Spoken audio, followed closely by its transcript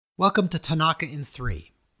Welcome to Tanaka in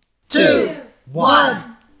 3, 2,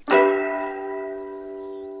 1.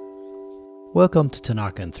 Welcome to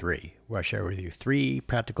Tanaka in 3, where I share with you 3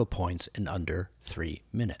 practical points in under 3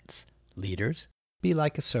 minutes. Leaders, be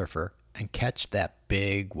like a surfer and catch that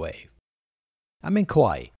big wave. I'm in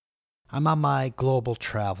Kauai. I'm on my global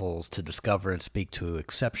travels to discover and speak to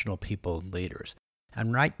exceptional people and leaders.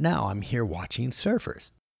 And right now I'm here watching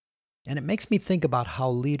surfers. And it makes me think about how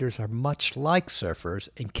leaders are much like surfers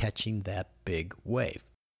in catching that big wave.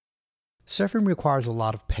 Surfing requires a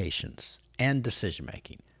lot of patience and decision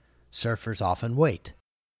making. Surfers often wait.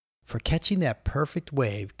 For catching that perfect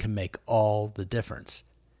wave can make all the difference.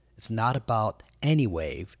 It's not about any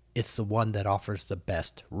wave, it's the one that offers the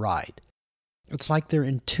best ride. It's like they're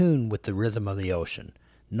in tune with the rhythm of the ocean,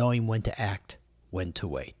 knowing when to act, when to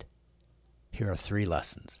wait. Here are 3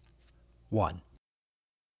 lessons. 1.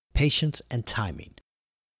 Patience and timing.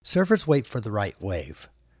 Surfers wait for the right wave.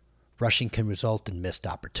 Rushing can result in missed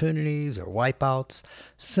opportunities or wipeouts.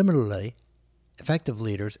 Similarly, effective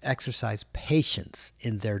leaders exercise patience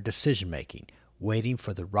in their decision-making, waiting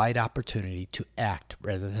for the right opportunity to act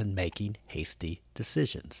rather than making hasty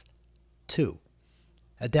decisions. 2.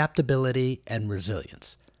 Adaptability and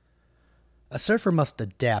resilience. A surfer must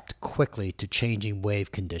adapt quickly to changing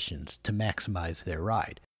wave conditions to maximize their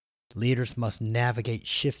ride. Leaders must navigate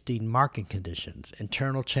shifting market conditions,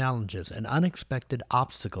 internal challenges, and unexpected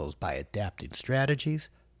obstacles by adapting strategies,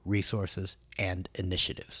 resources, and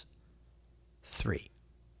initiatives. 3.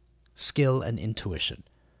 Skill and intuition.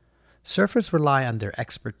 Surfers rely on their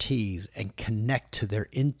expertise and connect to their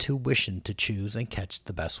intuition to choose and catch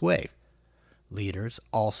the best wave. Leaders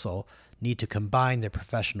also need to combine their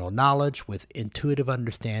professional knowledge with intuitive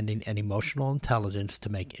understanding and emotional intelligence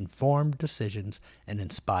to make informed decisions and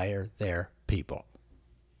inspire their people.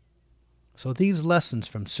 So these lessons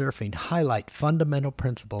from surfing highlight fundamental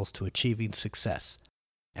principles to achieving success,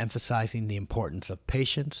 emphasizing the importance of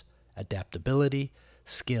patience, adaptability,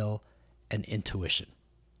 skill, and intuition.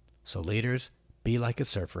 So leaders, be like a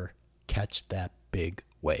surfer, catch that big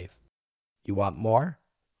wave. You want more?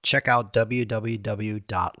 Check out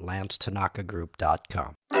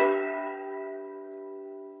www.lancetanakagroup.com.